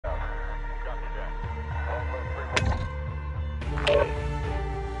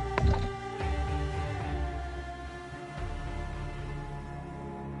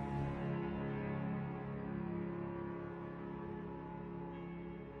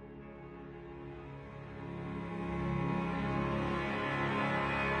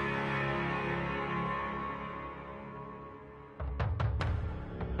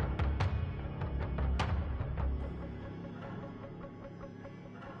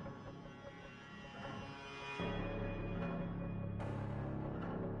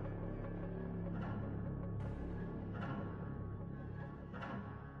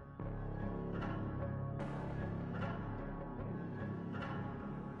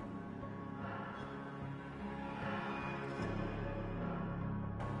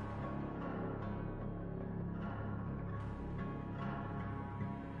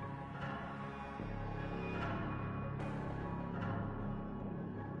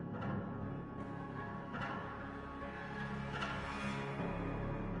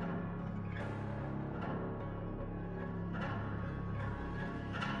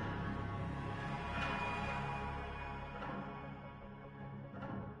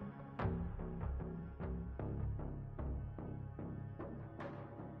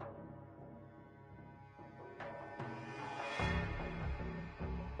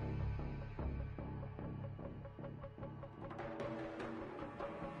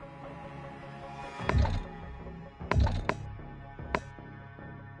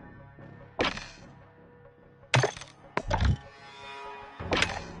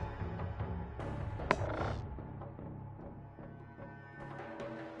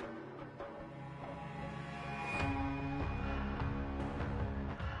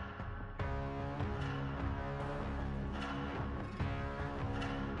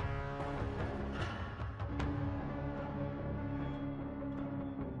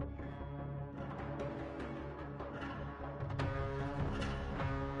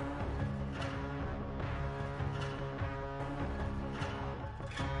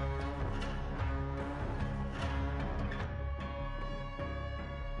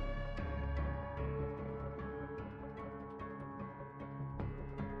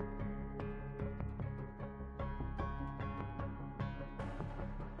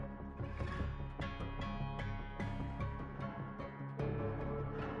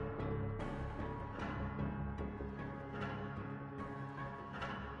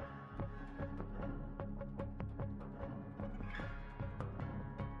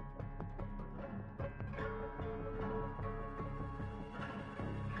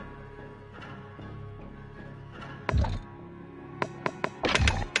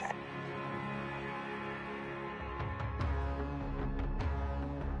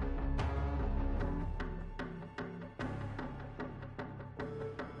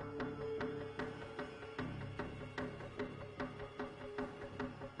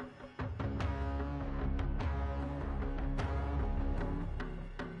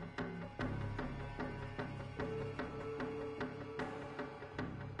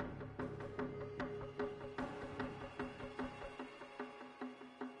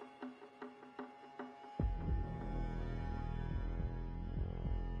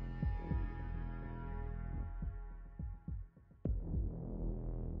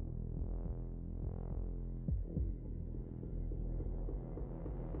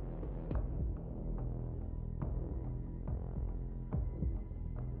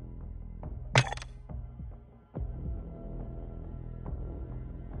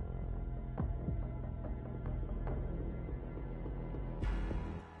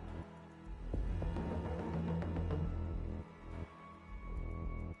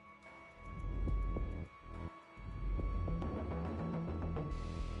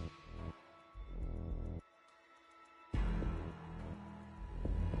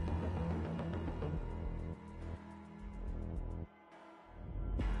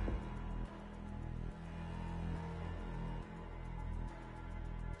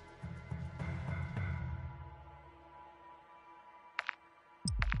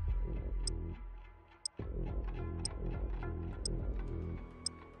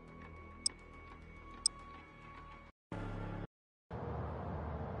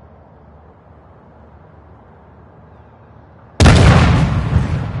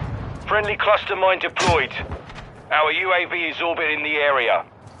Friendly cluster mine deployed. Our UAV is orbiting the area.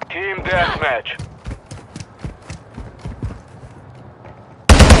 Team deathmatch.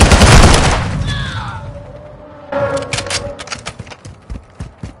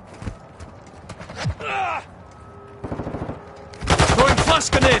 Throwing flash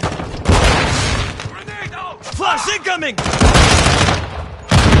grenade! Grenade out! Flash incoming!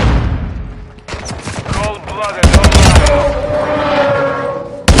 Cold-blooded, online.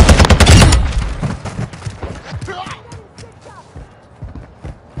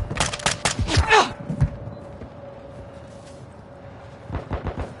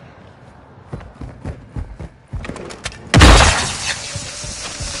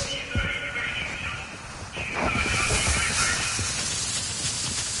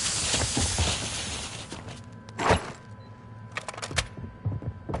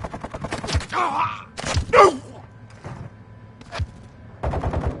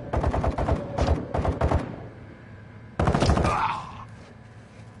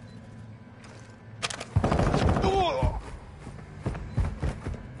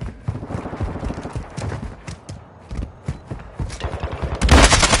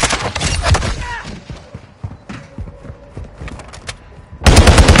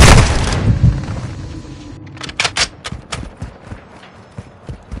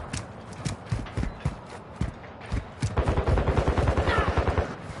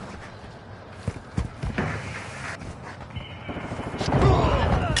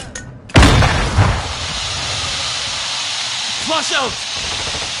 Flash out!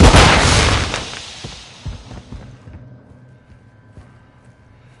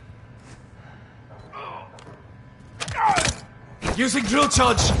 Using drill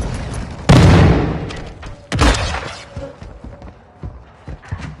charge!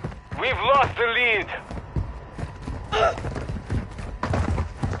 We've lost the lead.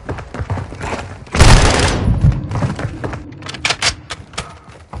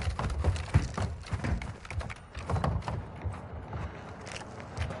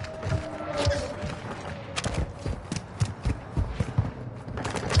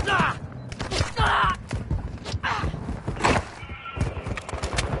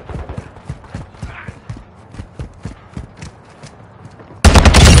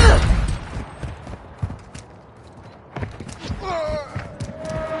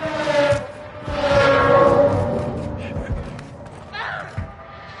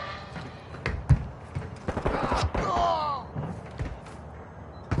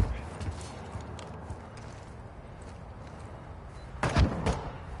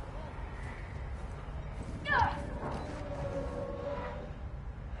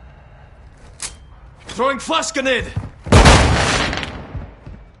 Throwing flash grenade!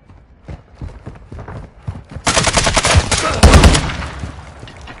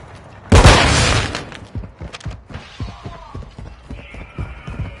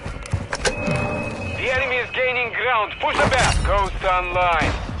 The enemy is gaining ground. Push them back. Ghost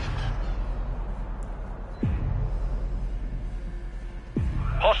online.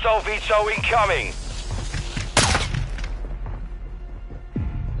 Hostile VTOL incoming.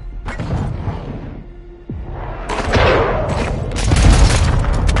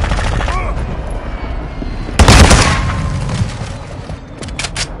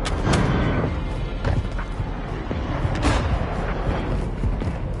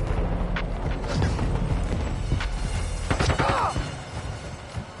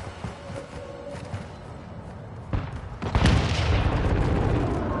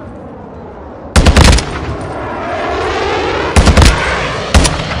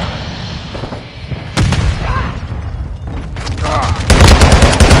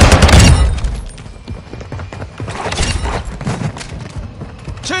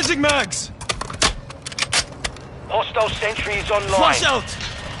 Changing mags! Hostile sentry is online. Flash out!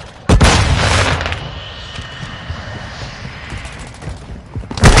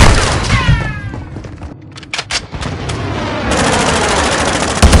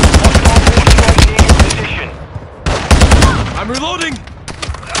 I'm reloading!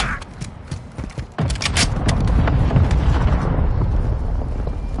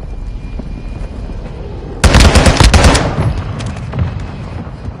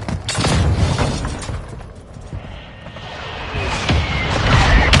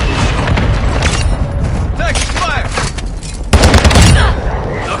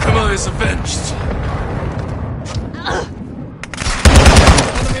 Is avenged.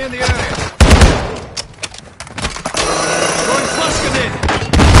 Enemy in the area. Throwing flash grenade.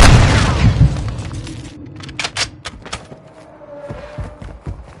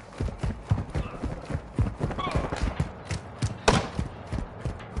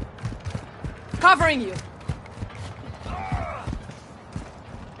 covering you.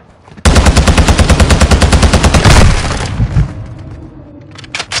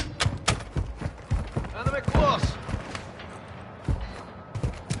 Enemy close.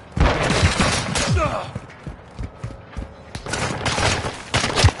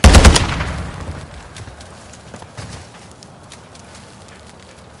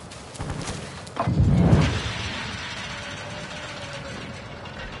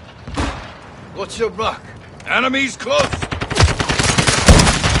 Watch your back. Enemies close.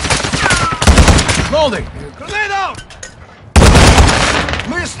 Loading. Grenade out.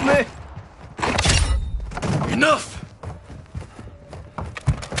 Missed me. Enough.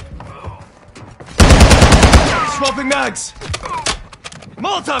 Swapping mags.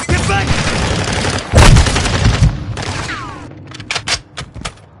 Molotov, get back.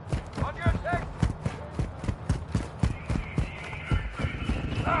 On your attack.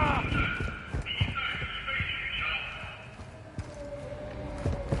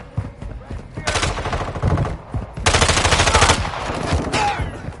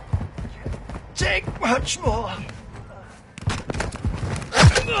 Take much more.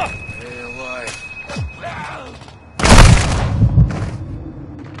 Stay alive.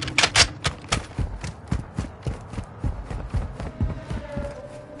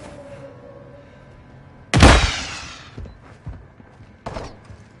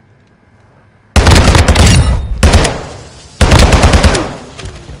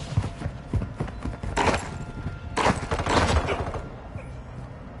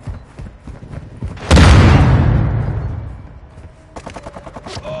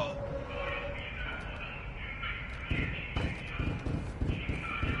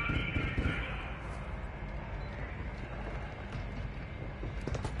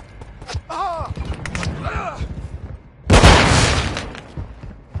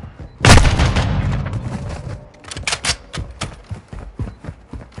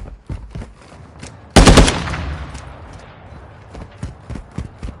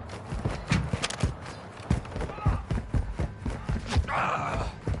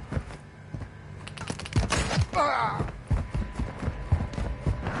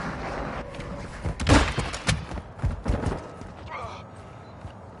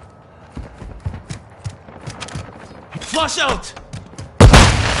 Flush out!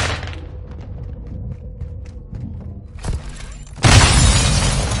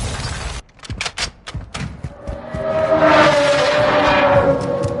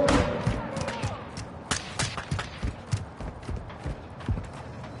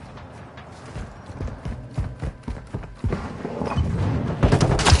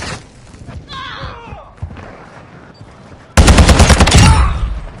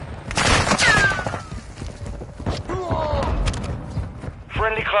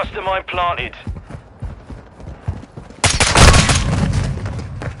 Friendly cluster mine planted.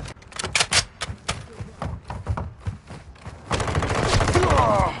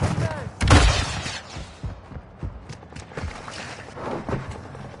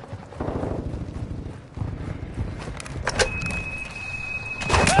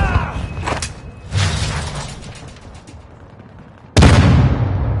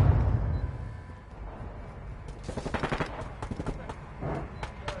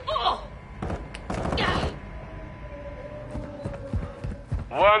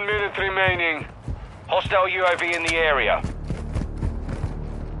 One minute remaining. Hostile UAV in the area.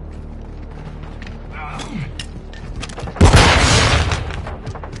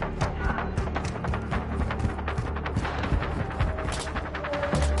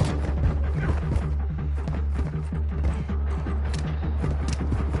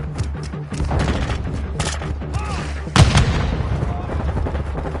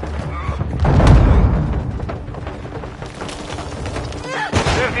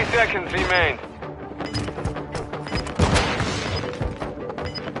 Seconds remain.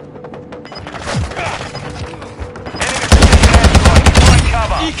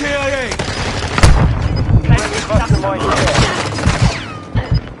 EKIA! Cluster mine here.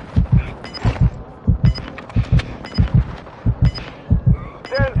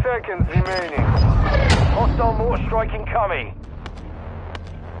 10 seconds remaining. Hostile mortar strike incoming.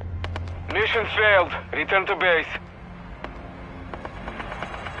 Mission failed. Return to base.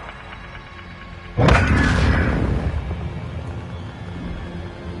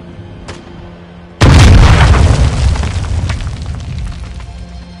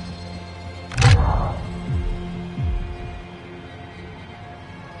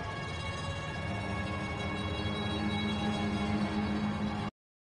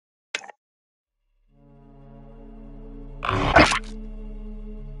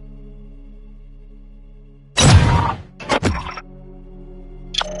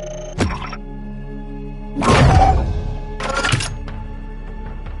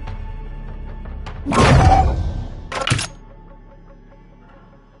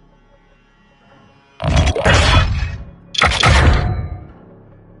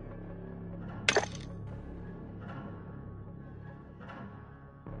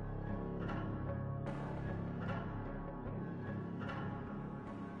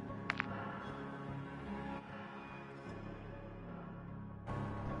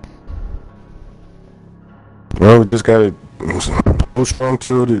 Well, we just gotta go strong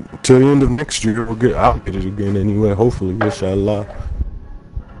till the end of next year. I'll get it again anyway. Hopefully, inshallah.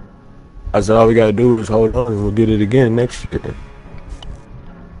 I said all we gotta do is hold on, and we'll get it again next year.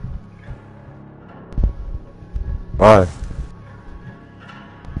 All right.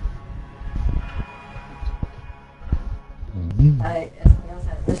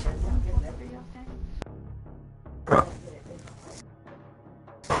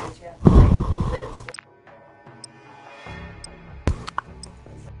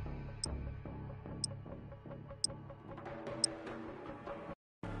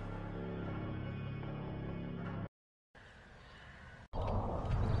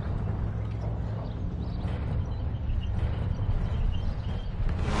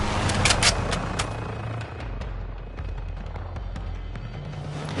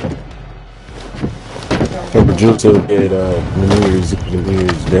 So but you still get New Year's Eve and New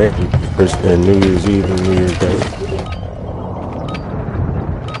Year's Day, and New Year's Eve and New Year's Day.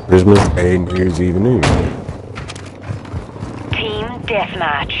 Christmas Day, New Year's Eve and New Year's Day. Team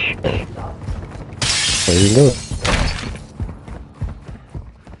Deathmatch. There you go.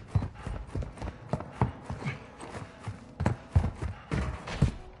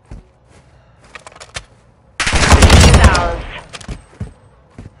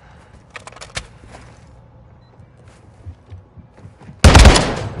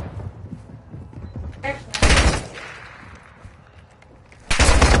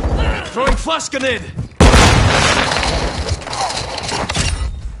 Throwing flash grenade!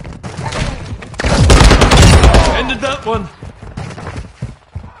 Ended that one.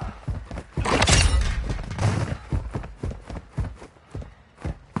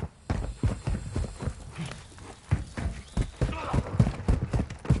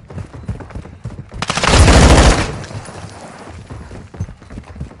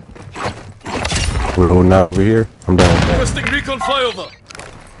 We're going out over here. I'm down. Requesting recon flyover.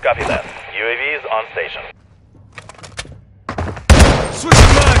 Copy that. UAV is on station.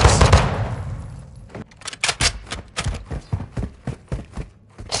 Switching mags!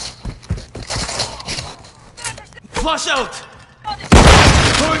 Flash out!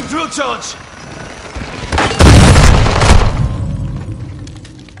 Throwing drill charge!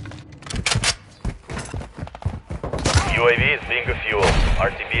 UAV is being refueled.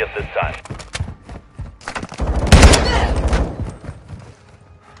 RTB at this time.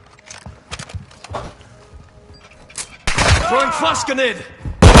 Throwing flash grenade!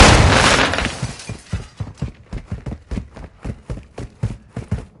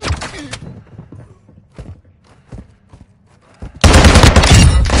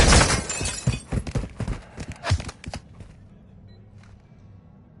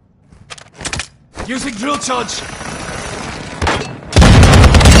 Using drill charge!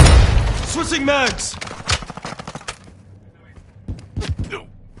 Switching mags!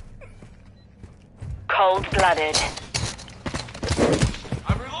 Cold-blooded.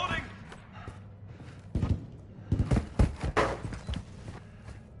 I'm reloading!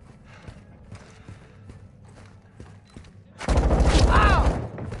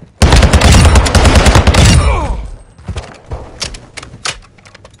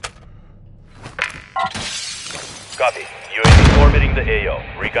 Copy. UAV orbiting the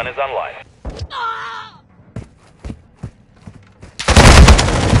AO. Recon is online.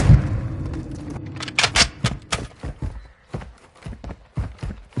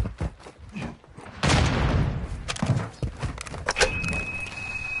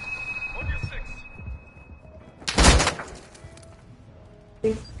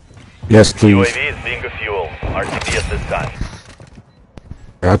 Yes, please. UAV is being refueled. RTB at this time.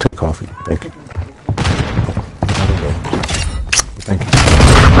 I'll take coffee. Thank you. Thank you.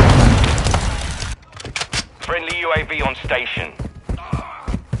 Friendly UAV on station.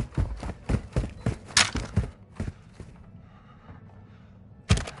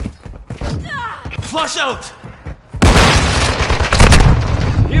 Flash out!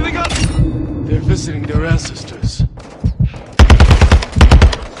 Healing up! They're visiting their ancestors.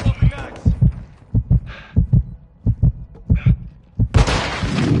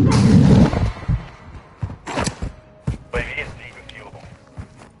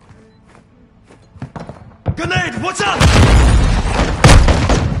 Grenade! What's up?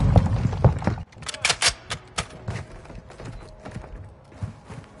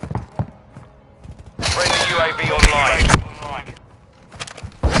 Friendly UAV online.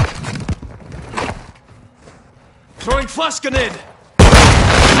 Throwing flash grenade!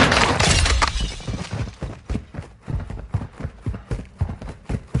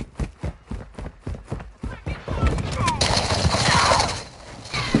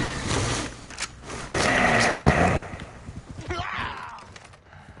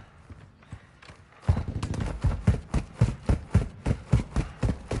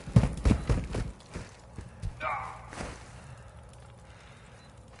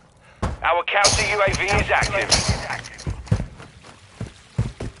 UAV is active.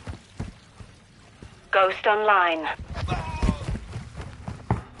 Ghost online.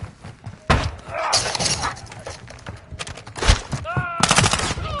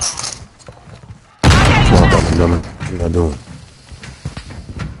 Dummy. What you doing?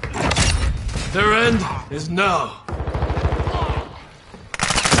 Their end is now.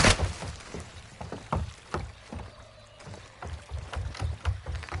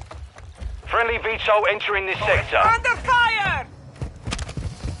 Friendly VTOL entering this sector. Under fire!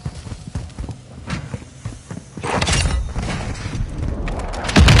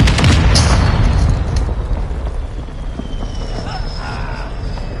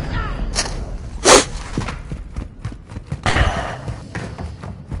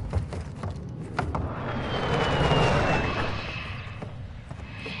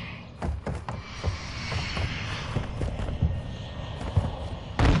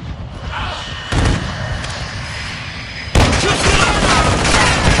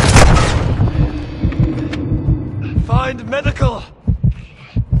 Find medical!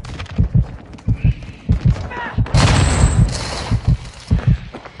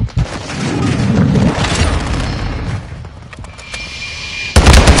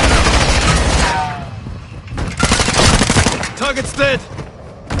 Target's dead!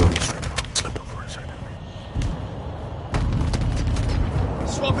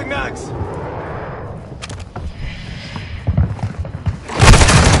 Swapping mags!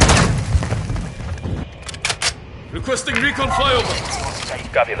 Requesting recon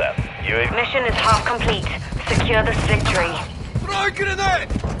flyover! Copy that. UAV. Mission is half complete. Secure this victory. Throw a grenade!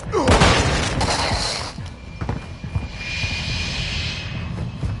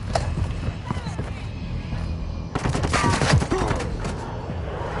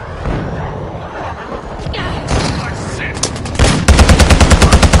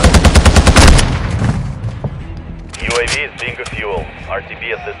 UAV is being refueled.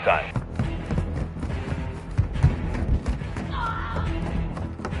 RTB at this time.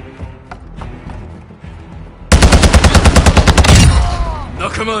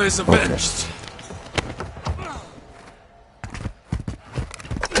 Nakama is avenged!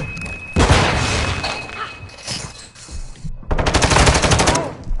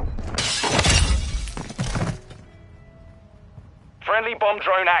 Friendly bomb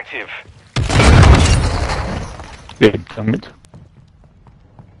drone active. Dead, damn it.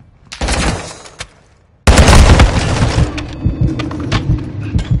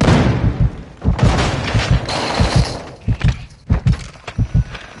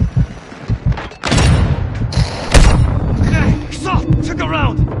 Took a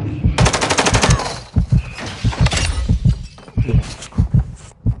round!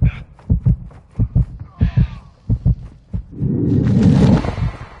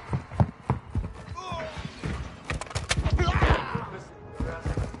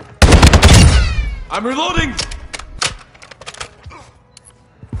 I'm reloading!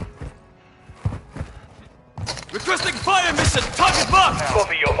 Requesting fire mission! Target mark!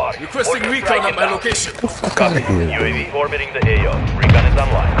 Copy your mark. Requesting Order recon at strike my inbound. location. Fuck out of here. UAV orbiting the AO. Recon is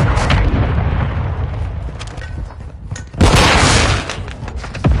online.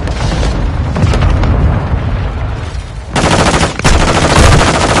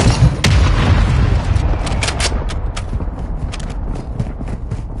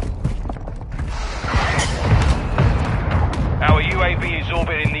 Our UAV is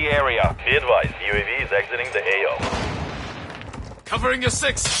orbiting the area. Be advised, UAV is exiting the AO. Covering your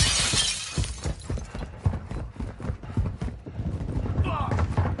six!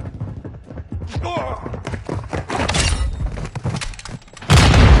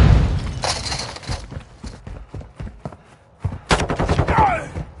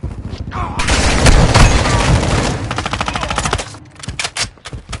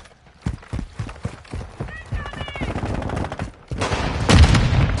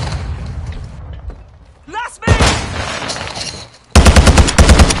 Last man!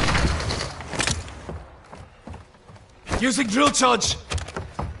 Using drill charge!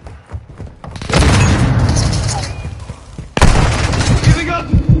 Giving up!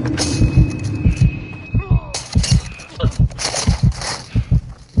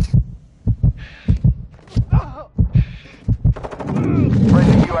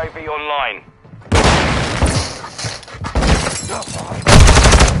 Friendly UAV online.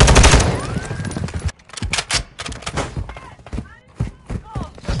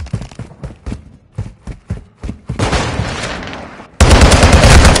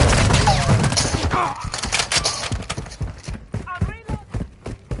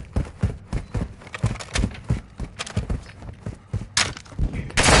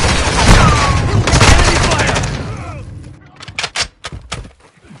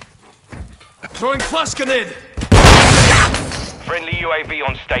 Throwing flash grenade! Friendly UAV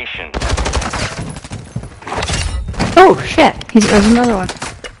on station. Oh shit! There's another one.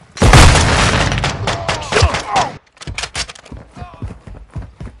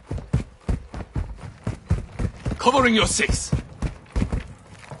 Covering your 6.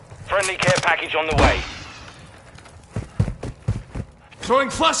 Friendly care package on the way.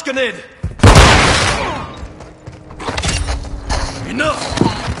 Throwing flash grenade! Enough!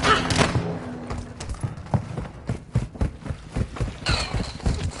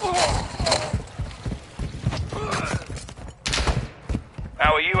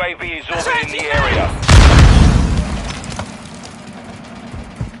 Our UAV is orbiting the area.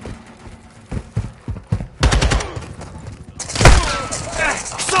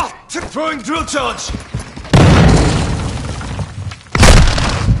 Stop! Throwing drill charge!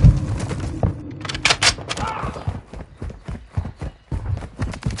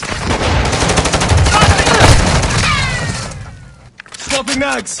 Swapping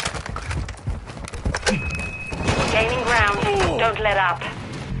mags! Gaining ground. Don't let up.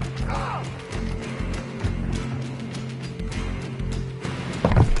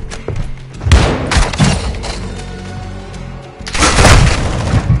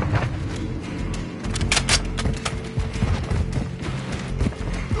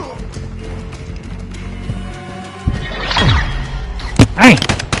 Hey!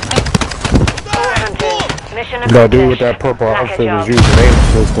 Mission That dude with accomplished. that purple Lack a outfit was job. using aim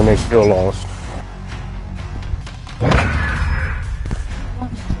assist and they still lost.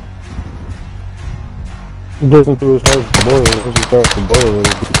 It doesn't do as hard as the boiler. Once you start the boiler,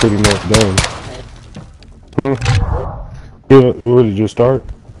 it's pretty much done. Yeah, what did you start?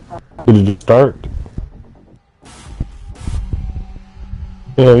 Did it just start?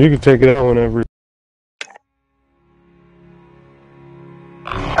 Yeah, you can take it out whenever.